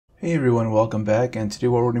Hey everyone, welcome back, and today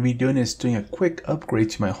what we're going to be doing is doing a quick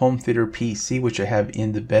upgrade to my home theater PC, which I have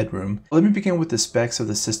in the bedroom. Let me begin with the specs of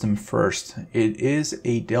the system first. It is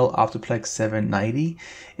a Dell Optiplex 790.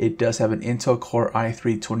 It does have an Intel Core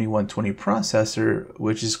i3-2120 processor,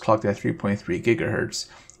 which is clocked at 3.3 gigahertz.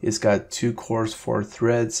 It's got 2 cores, 4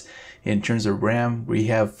 threads. In terms of RAM, we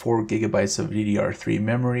have 4 gigabytes of DDR3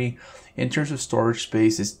 memory. In terms of storage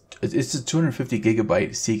space, it's a 250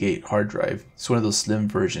 gigabyte Seagate hard drive. It's one of those slim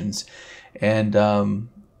versions. And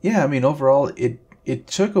yeah, I mean, overall, it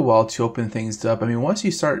took a while to open things up. I mean, once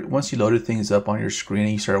you loaded things up on your screen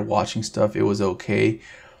and you started watching stuff, it was okay.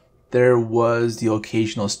 There was the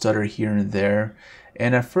occasional stutter here and there.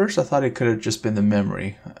 And at first I thought it could have just been the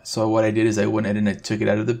memory. So what I did is I went ahead and I took it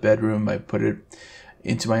out of the bedroom. I put it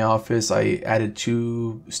into my office. I added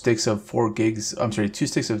 2 sticks of 2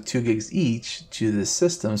 sticks of 2 gigs each to the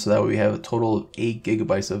system, so that we have a total of 8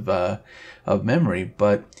 gigabytes of memory.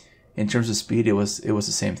 But in terms of speed, it was the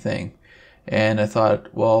same thing. And I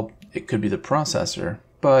thought, well, it could be the processor.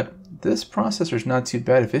 But this processor is not too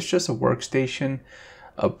bad. If it's just a workstation,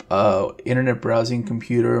 a internet browsing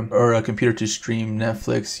computer, or a computer to stream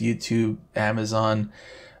Netflix, YouTube, Amazon,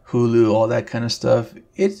 Hulu, all that kind of stuff,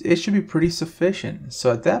 it should be pretty sufficient.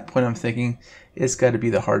 So at that point, I'm thinking it's got to be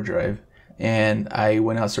the hard drive, and I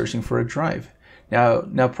went out searching for a drive.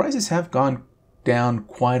 Now prices have gone down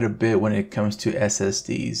quite a bit when it comes to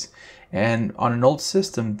SSDs, and on an old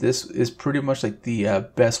system, this is pretty much like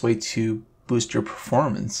the best way to boost your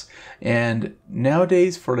performance. And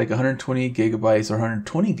nowadays, for like 120 gigabytes or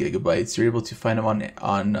 120 gigabytes, you're able to find them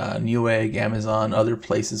on Newegg, Amazon, other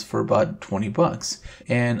places for about 20 bucks.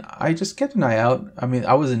 And I just kept an eye out. I mean,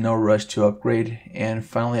 I was in no rush to upgrade, and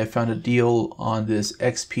finally I found a deal on this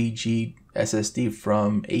XPG SSD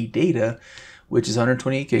from ADATA, which is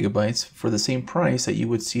 128 gigabytes for the same price that you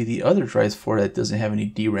would see the other drives for that doesn't have any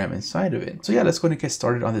DRAM inside of it. So yeah, let's go ahead and get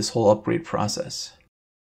started on this whole upgrade process.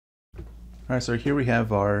 Alright, so here we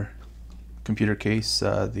have our computer case,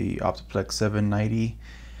 the Optiplex 790,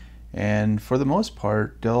 and for the most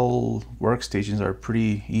part, Dell workstations are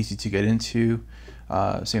pretty easy to get into.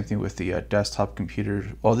 Same thing with the desktop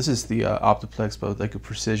computer. Well, this is the Optiplex, but with like a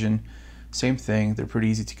Precision. Same thing, they're pretty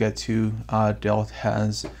easy to get to. Dell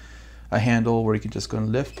has a handle where you can just go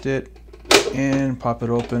and lift it and pop it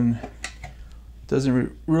open.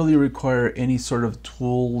 Doesn't really require any sort of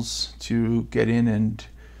tools to get in and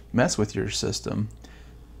mess with your system.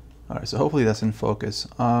 Alright, so hopefully that's in focus.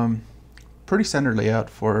 Pretty standard layout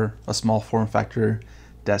for a small form factor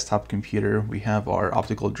desktop computer. We have our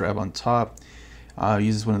optical drive on top.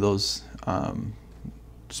 Uses one of those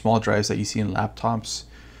small drives that you see in laptops.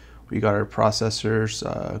 We got our processors,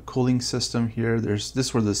 cooling system here. This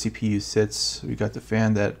is where the CPU sits. We got the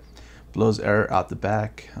fan that blows air out the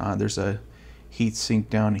back. There's a heat sink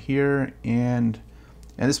down here, and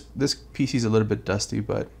this PC is a little bit dusty,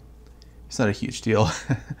 but it's not a huge deal.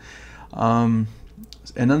 And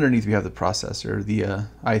underneath we have the processor, the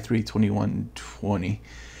i3-2120.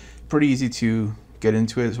 Pretty easy to get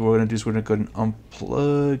into it. So what we're going to do is we're going to go and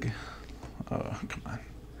unplug. Come on.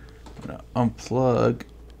 I'm going to unplug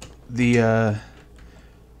the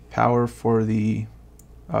power for the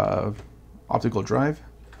optical drive.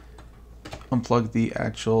 Unplug the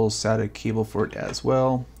actual SATA cable for it as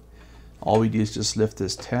well. All we do is just lift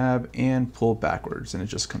this tab and pull backwards, and it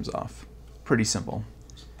just comes off. Pretty simple.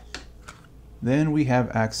 Then we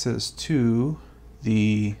have access to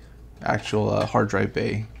the actual hard drive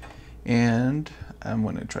bay, and I'm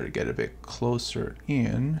going to try to get a bit closer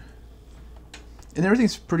in. And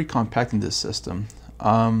everything's pretty compact in this system.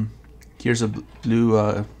 Here's a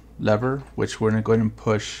blue lever, which we're going to go ahead and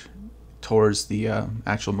push towards the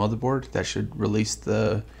actual motherboard. That should release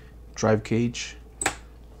the drive cage.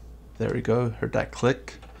 There we go, heard that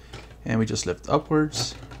click. And we just lift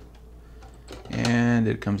upwards, and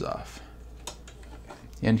it comes off.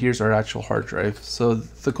 And here's our actual hard drive. So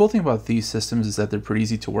the cool thing about these systems is that they're pretty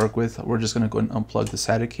easy to work with. We're just going to go and unplug the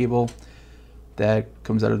SATA cable that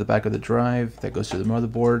comes out of the back of the drive that goes to the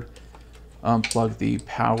motherboard. Unplug the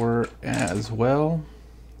power as well.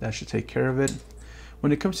 That should take care of it.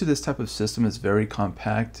 When it comes to this type of system, it's very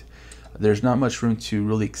compact. There's not much room to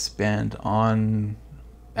really expand on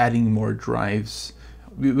adding more drives.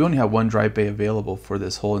 We only have one drive bay available for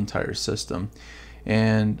this whole entire system,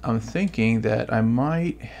 and I'm thinking that I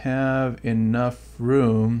might have enough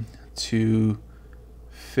room to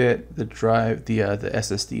fit the drive, the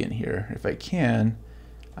SSD in here. If I can,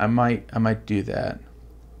 I might do that,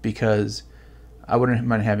 because I wouldn't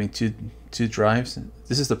mind having two drives.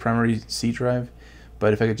 This is the primary C drive,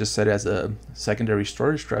 but if I could just set it as a secondary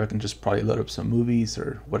storage drive, I can just probably load up some movies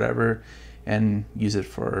or whatever, and use it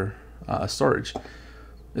for storage.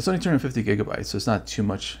 It's only 250 gigabytes, so it's not too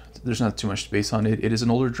much. There's not too much space on it. It is an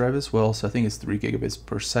older drive as well, so I think it's 3 gigabits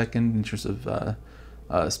per second in terms of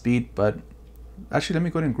speed. But actually, let me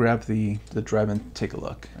go ahead and grab the drive and take a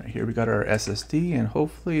look. All right, here we got our SSD, and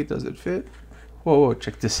hopefully, does it fit? Whoa,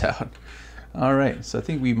 check this out. All right, so I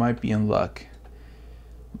think we might be in luck.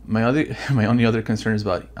 My only other concern is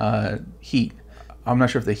about heat. I'm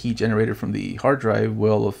not sure if the heat generated from the hard drive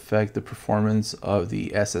will affect the performance of the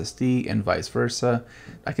SSD and vice versa.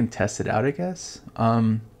 I can test it out, I guess,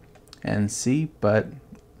 and see, but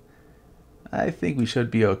I think we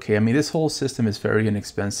should be okay. I mean, this whole system is very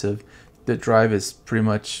inexpensive. The drive is pretty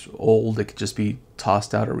much old. It could just be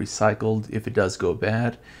tossed out or recycled if it does go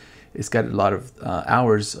bad. It's got a lot of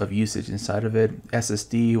hours of usage inside of it.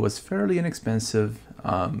 SSD was fairly inexpensive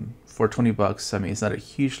for 20 bucks. I mean, it's not a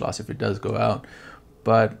huge loss if it does go out.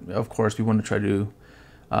 But of course, we want to try to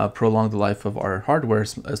prolong the life of our hardware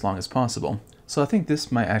as long as possible. So I think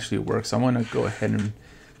this might actually work. So I want to go ahead and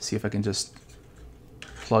see if I can just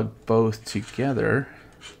plug both together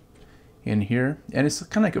in here. And it's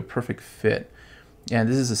kind of like a perfect fit. And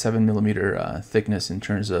this is a 7mm thickness in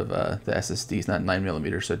terms of the SSD. It's not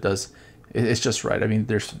 9mm, so it's just right. I mean,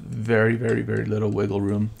 there's very, very, very little wiggle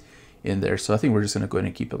room in there. So I think we're just going to go ahead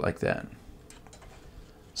and keep it like that.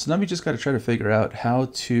 So now we just got to try to figure out how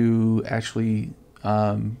to actually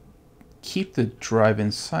keep the drive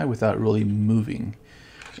inside without really moving.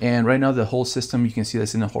 And right now the whole system, you can see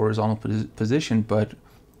that's in a horizontal position, but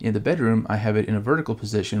in the bedroom I have it in a vertical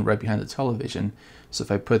position right behind the television. So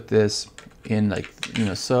if I put this in like,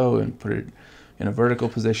 so, and put it in a vertical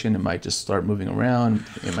position, it might just start moving around.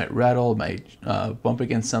 It might rattle, it might bump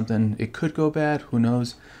against something. It could go bad, who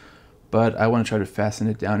knows? But I want to try to fasten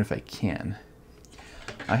it down if I can.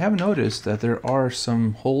 I have noticed that there are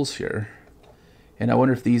some holes here, and I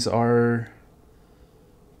wonder if these are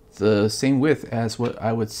the same width as what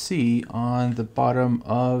I would see on the bottom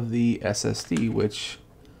of the SSD, which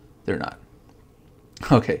they're not.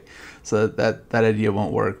 Okay, so that idea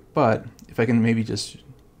won't work, but if I can maybe just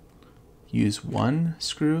use one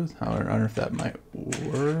screw, I don't know if that might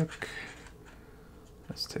work.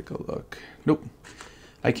 Let's take a look. Nope,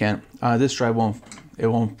 I can't. This drive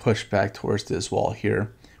won't push back towards this wall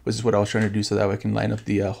here, which is what I was trying to do so that I can line up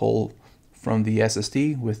the hole from the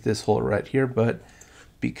SSD with this hole right here. But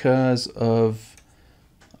because of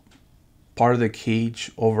part of the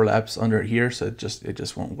cage overlaps under here, so it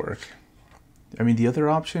just won't work. I mean, the other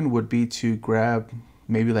option would be to grab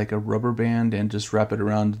maybe like a rubber band and just wrap it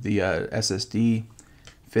around the SSD,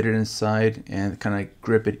 fit it inside, and kind of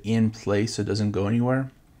grip it in place so it doesn't go anywhere.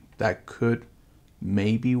 That could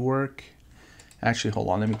maybe work. Actually, hold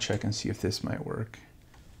on, let me check and see if this might work.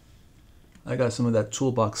 I got some of that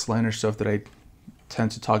toolbox liner stuff that I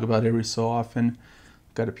tend to talk about every so often.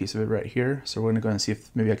 Got a piece of it right here, so we're gonna go and see if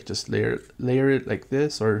maybe I could just layer it like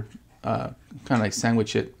this, or kind of like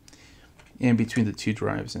sandwich it in between the two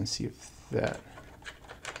drives and see if that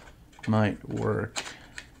might work.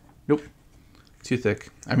 Nope, too thick.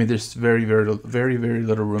 I mean, there's very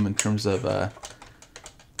little room in terms of the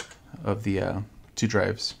two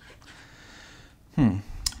drives.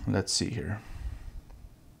 Let's see here.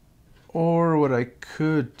 Or what I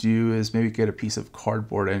could do is maybe get a piece of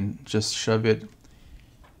cardboard and just shove it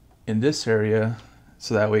in this area,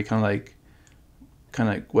 so that way it kind of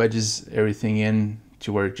like wedges everything in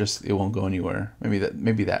to where it won't go anywhere.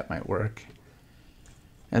 Maybe that might work.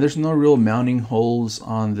 And there's no real mounting holes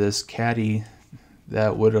on this caddy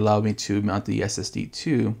that would allow me to mount the SSD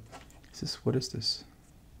to. What is this?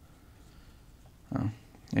 Oh.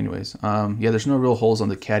 Anyways, yeah, there's no real holes on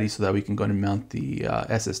the caddy so that we can go and mount the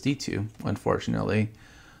SSD to, unfortunately.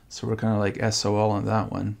 So we're kind of like SOL on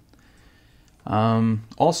that one.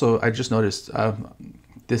 Also, I just noticed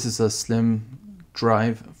this is a slim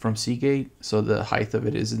drive from Seagate, so the height of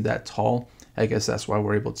it isn't that tall. I guess that's why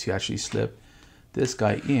we're able to actually slip this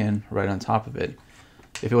guy in right on top of it.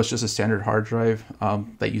 If it was just a standard hard drive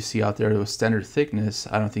that you see out there with standard thickness,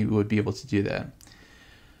 I don't think we would be able to do that.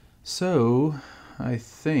 So I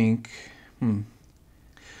think, on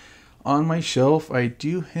my shelf, I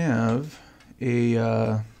do have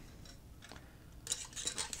a,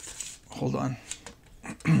 hold on,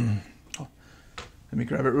 let me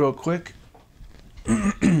grab it real quick.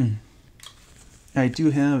 I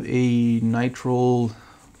do have a nitrile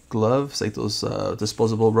gloves, like those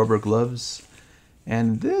disposable rubber gloves,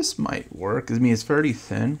 and this might work. I mean, it's fairly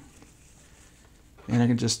thin, and I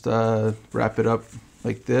can just wrap it up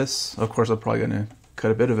like this. Of course, I'm probably gonna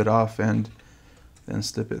cut a bit of it off and then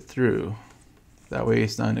slip it through. That way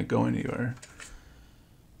it's not gonna go anywhere.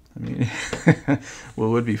 I mean, what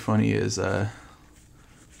would be funny is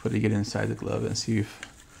putting it inside the glove and see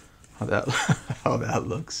how that how that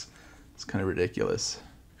looks. It's kind of ridiculous,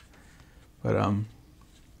 but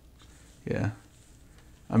yeah.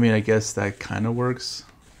 I mean, I guess that kind of works.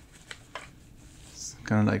 It's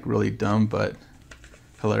kind of like really dumb, but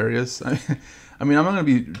hilarious. I mean, I'm not gonna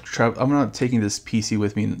be I'm not taking this PC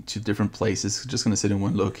with me to different places. It's just gonna sit in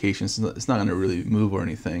one location. It's not gonna really move or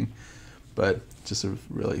anything. But just a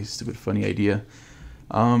really stupid, funny idea.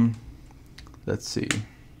 Let's see.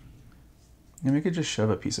 And we could just shove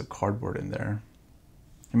a piece of cardboard in there.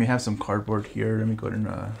 Let me have some cardboard here. Let me go ahead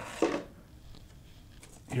and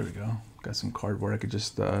here we go. Got some cardboard. I could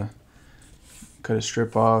just cut a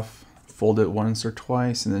strip off, fold it once or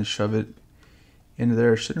twice, and then shove it into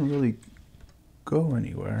there. It shouldn't really go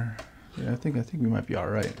anywhere. Yeah, I think we might be all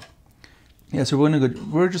right. Yeah, so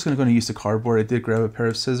we're just gonna use the cardboard. I did grab a pair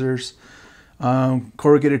of scissors.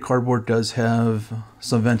 Corrugated cardboard does have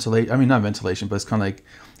some ventilation. I mean, not ventilation, but it's kind of like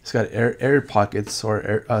it's got air pockets or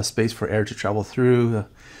air, space for air to travel through,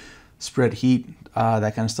 spread heat,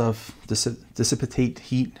 that kind of stuff. Dissipate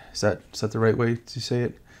heat. Is that the right way to say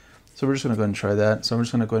it? So we're just gonna go ahead and try that. So I'm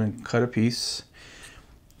just gonna go ahead and cut a piece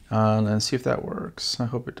and see if that works. I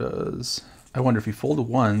hope it does. I wonder if you fold it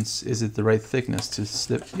once, is it the right thickness to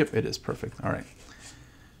snip? Yep, it is perfect. All right.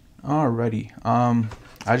 Alrighty.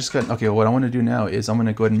 I just got, okay, what I want to do now is I'm going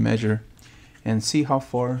to go ahead and measure and see how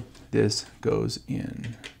far this goes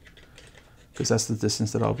in. Because that's the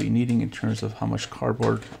distance that I'll be needing in terms of how much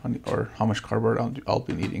cardboard, I'll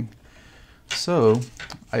be needing. So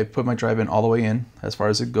I put my drive in all the way in as far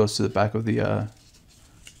as it goes to the back of the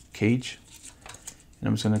cage. And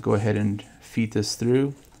I'm just going to go ahead and feed this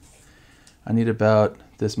through. I need about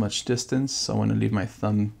this much distance, so I want to leave my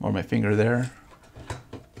thumb or my finger there.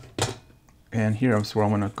 And here is where I'm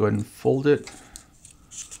going to go ahead and fold it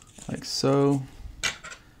like so.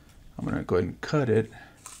 I'm going to go ahead and cut it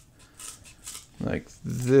like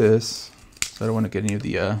this. So I don't want to get any of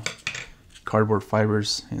the cardboard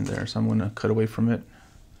fibers in there. So I'm going to cut away from it.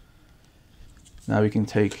 Now we can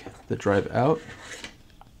take the drive out.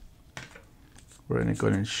 We're going to go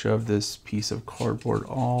ahead and shove this piece of cardboard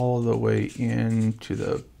all the way into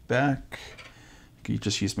the back. You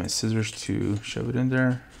just use my scissors to shove it in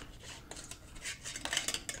there.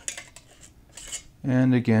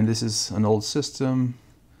 And again, this is an old system.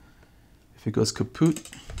 If it goes kaput,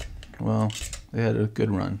 well, they had a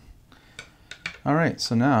good run. All right,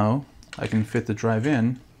 so now I can fit the drive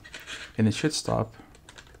in and it should stop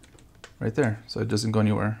right there. So it doesn't go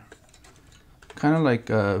anywhere. Kind of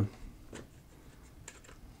like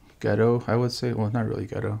ghetto, I would say. Well, not really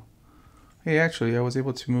ghetto. Hey, actually, I was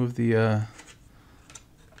able to move the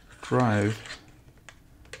drive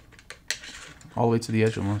all the way to the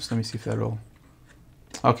edge almost. Let me see if that'll...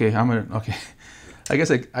 Okay, okay. I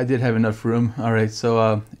guess I did have enough room. All right,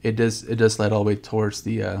 so it does slide all the way towards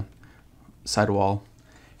the sidewall,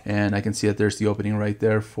 and I can see that there's the opening right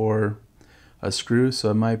there for a screw.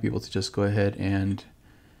 So I might be able to just go ahead and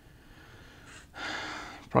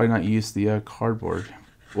probably not use the cardboard.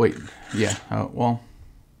 Wait, yeah. Well,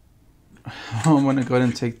 I'm gonna go ahead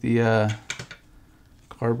and take the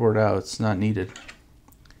cardboard out. It's not needed.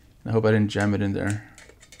 I hope I didn't jam it in there.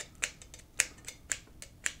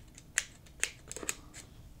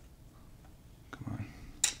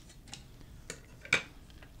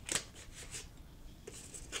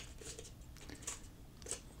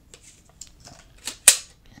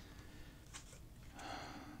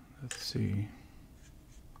 Let's see.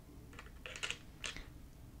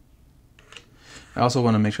 I also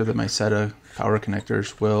want to make sure that my SATA power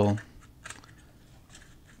connectors will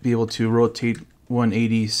be able to rotate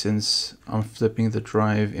 180 since I'm flipping the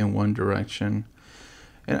drive in one direction.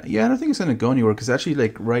 And yeah, I don't think it's going to go anywhere because actually,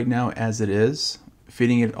 like right now as it is,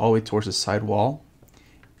 feeding it all the way towards the side wall,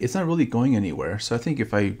 it's not really going anywhere. So I think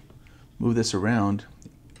if I move this around,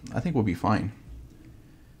 I think we'll be fine.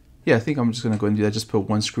 Yeah, I think I'm just going to go and do that. Just put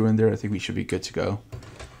one screw in there. I think we should be good to go.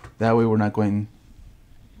 That way we're not going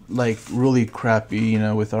like really crappy, you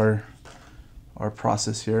know, with our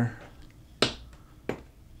process here. Let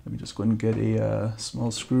me just go ahead and get a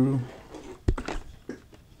small screw.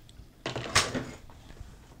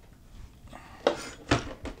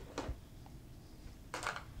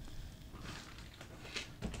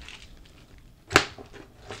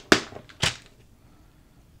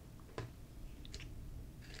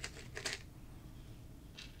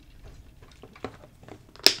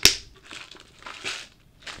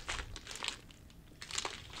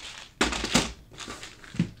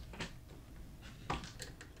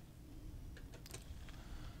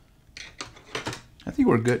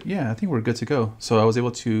 we're good. Yeah, I think we're good to go. So I was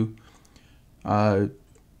able to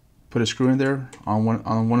put a screw in there on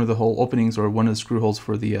one of the hole openings, or one of the screw holes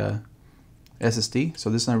for the SSD. So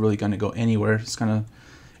this is not really going to go anywhere.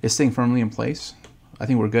 It's staying firmly in place. I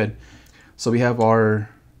think we're good. So we have our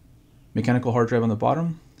mechanical hard drive on the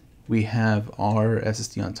bottom. We have our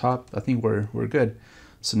SSD on top. I think we're good.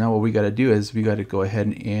 So now what we got to do is we got to go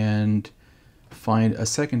ahead and find a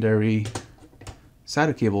secondary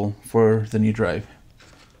SATA cable for the new drive.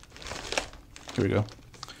 Here we go.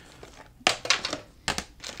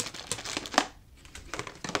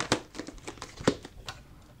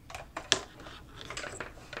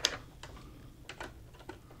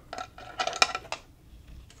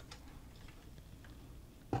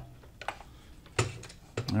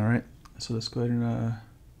 All right, so let's go ahead and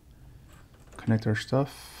connect our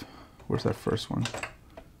stuff. Where's that first one?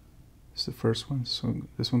 It's the first one. So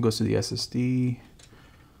this one goes to the SSD,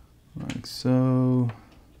 like so.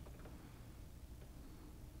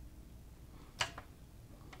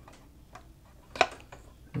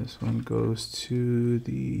 This one goes to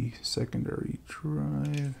the secondary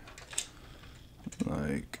drive,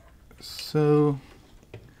 like so.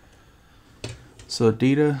 So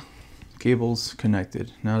data cables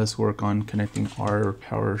connected. Now let's work on connecting our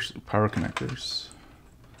power connectors.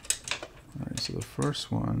 All right, so the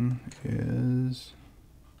first one is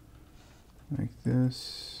like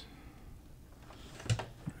this.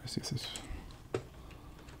 Let's see this.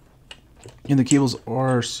 And the cables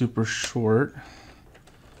are super short,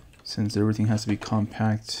 since everything has to be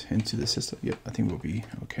compact into the system. Yep, I think we'll be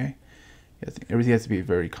okay. Yeah, I think everything has to be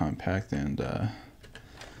very compact and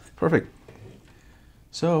perfect.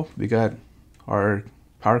 So we got our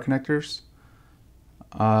power connectors,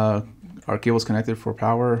 our cables connected for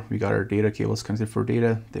power. We got our data cables connected for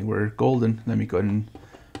data. I think we're golden. Let me go ahead and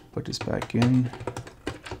put this back in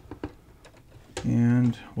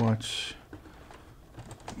and watch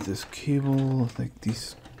this cable. Like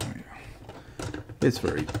these, it's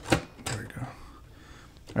very, there we go.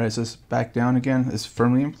 All right, so it's back down again. It's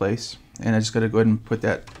firmly in place, and I just got to go ahead and put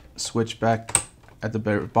that switch back at the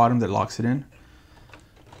bottom that locks it in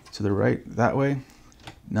to the right that way.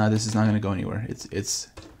 Now this is not going to go anywhere. It's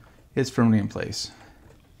firmly in place.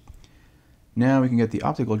 Now we can get the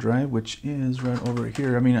optical drive, which is right over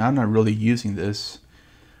here. I mean, I'm not really using this.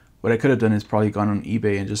 What I could have done is probably gone on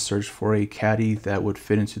eBay and just searched for a caddy that would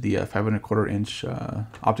fit into the 5¼ inch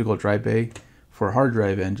optical drive bay for a hard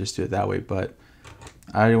drive and just do it that way. But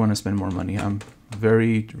I didn't want to spend more money. I'm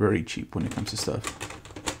very, very cheap when it comes to stuff.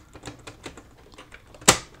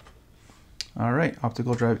 All right,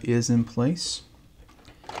 optical drive is in place.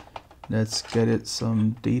 Let's get it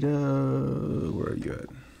some data. Where are you at?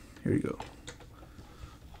 Here you go.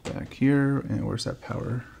 Back here, and where's that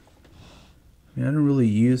power? I mean, I don't really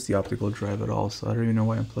use the optical drive at all, so I don't even know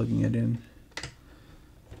why I'm plugging it in.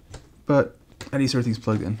 But at least everything's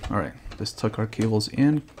plugged in. All right, let's tuck our cables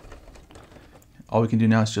in. All we can do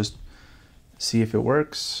now is just see if it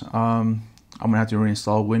works. I'm gonna have to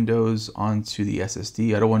reinstall Windows onto the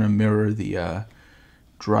SSD. I don't want to mirror the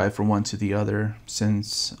drive from one to the other,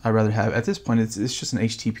 since I'd rather have, at this point, it's just an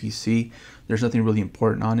HTPC. There's nothing really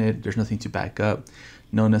important on it. There's nothing to back up,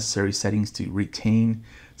 no necessary settings to retain.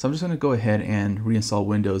 So I'm just going to go ahead and reinstall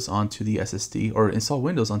Windows onto the SSD, or install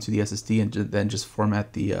Windows onto the SSD, and then just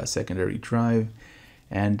format the secondary drive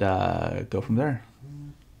and go from there.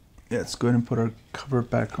 Yeah, let's go ahead and put our cover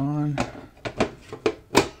back on.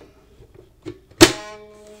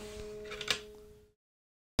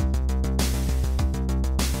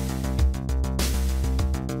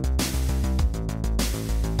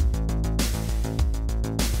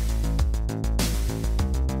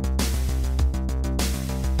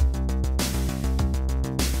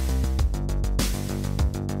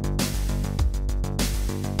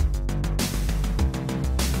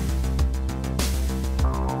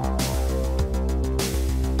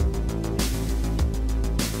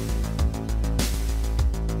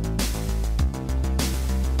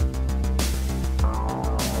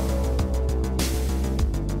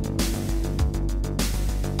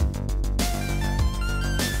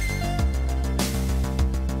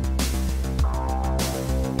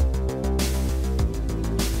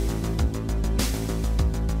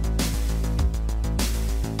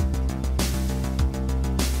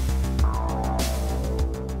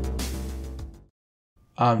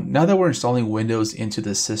 Now that we're installing Windows into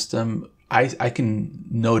the system, I can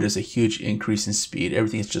notice a huge increase in speed.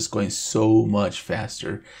 Everything is just going so much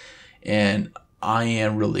faster, and I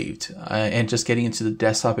am relieved. And just getting into the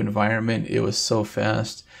desktop environment, it was so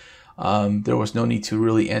fast. There was no need to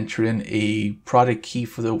really enter in a product key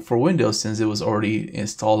for Windows since it was already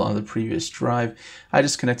installed on the previous drive. I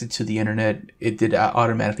just connected to the internet. It did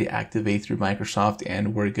automatically activate through Microsoft,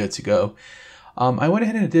 and we're good to go. I went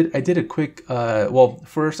ahead and I did a quick, well,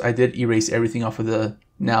 first I did erase everything off of the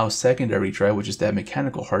now secondary drive, which is that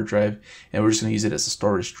mechanical hard drive, and we're just going to use it as a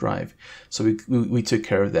storage drive. So we took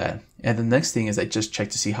care of that. And the next thing is I just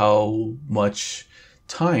checked to see how much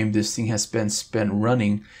time this thing has been spent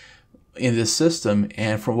running in this system,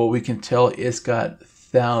 and from what we can tell, it's got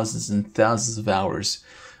thousands and thousands of hours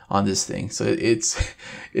on this thing. So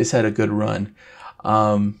it's had a good run.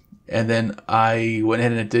 And then I went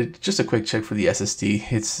ahead and did just a quick check for the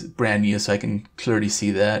SSD. It's brand new, so I can clearly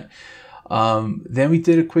see that. Then we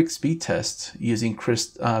did a quick speed test using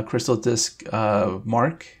Crystal Disk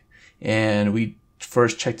Mark, and we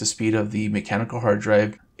first checked the speed of the mechanical hard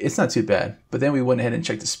drive. It's not too bad, but then we went ahead and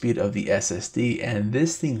checked the speed of the SSD, and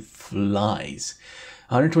this thing flies.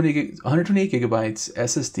 128 gigabytes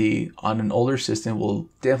SSD on an older system will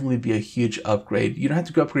definitely be a huge upgrade. You don't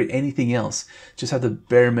have to upgrade anything else. Just have the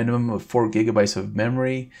bare minimum of 4 gigabytes of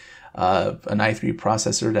memory, an i3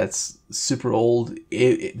 processor that's super old.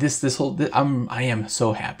 I am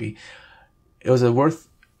so happy. It was a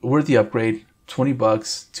worthy upgrade.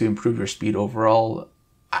 $20 to improve your speed overall.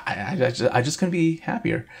 I just couldn't be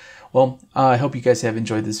happier. Well, I hope you guys have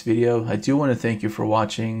enjoyed this video. I do want to thank you for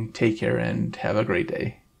watching. Take care and have a great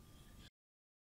day.